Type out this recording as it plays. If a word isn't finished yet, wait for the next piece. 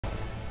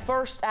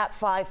First at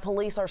 5,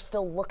 police are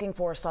still looking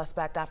for a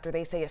suspect after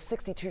they say a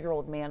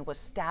 62-year-old man was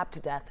stabbed to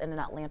death in an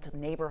Atlanta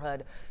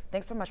neighborhood.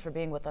 Thanks so much for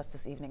being with us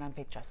this evening. I'm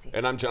Faith Jesse.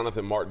 And I'm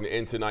Jonathan Martin,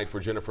 in tonight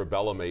for Jennifer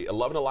Bellamy.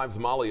 11 Alive's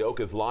Molly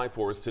Oak is live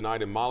for us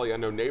tonight. And Molly, I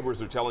know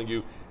neighbors are telling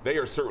you they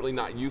are certainly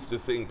not used to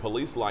seeing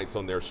police lights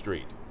on their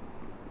street.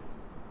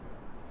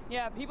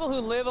 Yeah, people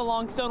who live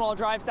along Stonewall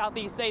Drive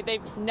Southeast say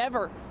they've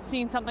never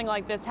seen something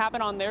like this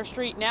happen on their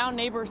street. Now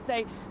neighbors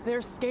say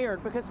they're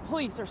scared because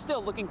police are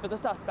still looking for the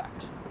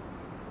suspect.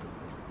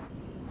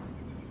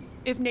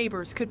 If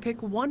neighbors could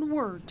pick one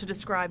word to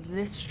describe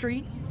this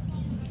street,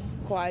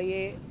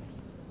 quiet.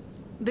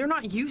 They're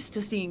not used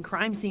to seeing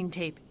crime scene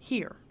tape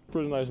here.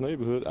 Pretty nice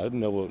neighborhood. I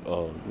never,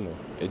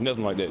 it's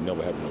nothing like that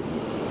never happened over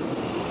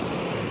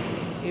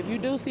here. If you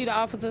do see the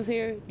officers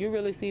here, you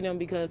really see them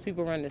because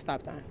people run the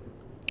stop sign.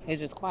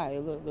 It's just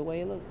quiet, look, the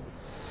way it looks.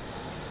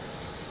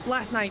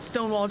 Last night,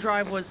 Stonewall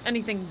Drive was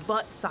anything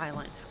but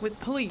silent, with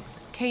police,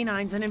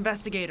 canines, and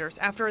investigators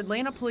after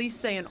Atlanta police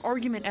say an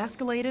argument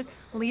escalated,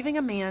 leaving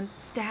a man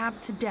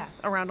stabbed to death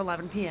around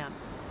 11 p.m.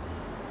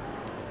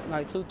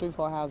 Like 2, 3,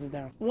 4 houses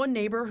down. One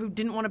neighbor who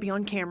didn't want to be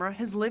on camera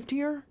has lived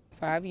here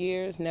 5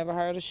 years, never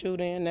heard a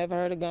shooting, never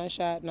heard a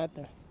gunshot,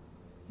 nothing.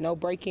 No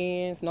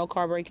break-ins, no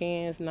car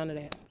break-ins, none of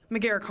that.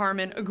 McGarrett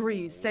Carmen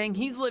agrees, saying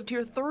he's lived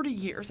here 30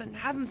 years and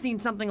hasn't seen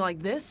something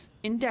like this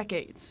in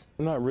decades.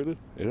 Not really.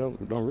 It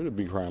don't really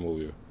be crime over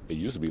here. It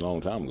used to be a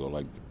long time ago,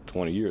 like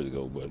 20 years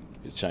ago, but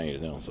it's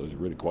changed now, so it's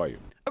really quiet.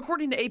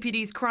 According to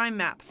APD's crime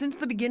map, since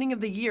the beginning of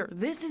the year,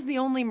 this is the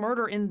only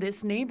murder in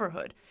this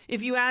neighborhood.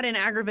 If you add in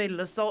aggravated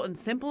assault and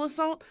simple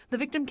assault, the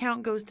victim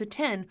count goes to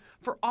 10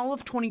 for all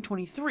of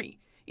 2023.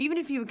 Even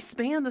if you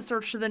expand the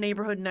search to the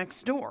neighborhood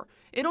next door,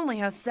 it only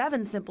has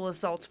 7 simple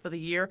assaults for the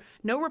year,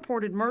 no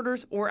reported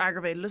murders or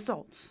aggravated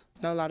assaults.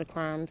 No lot of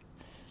crimes,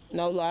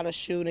 no lot of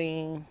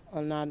shooting,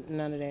 or none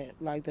of that.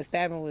 Like the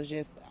stabbing was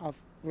just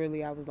off,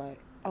 really, I was like,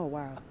 oh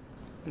wow,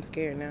 I'm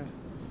scared now,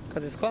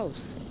 because it's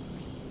close.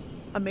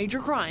 A major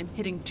crime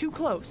hitting too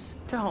close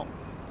to home.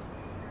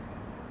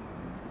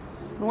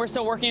 We're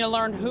still working to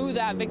learn who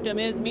that victim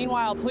is.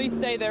 Meanwhile, police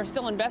say they're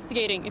still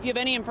investigating. If you have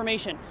any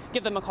information,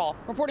 give them a call.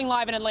 Reporting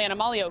live in Atlanta,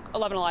 Molly Oak,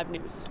 11 Alive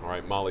News. All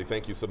right, Molly,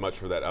 thank you so much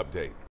for that update.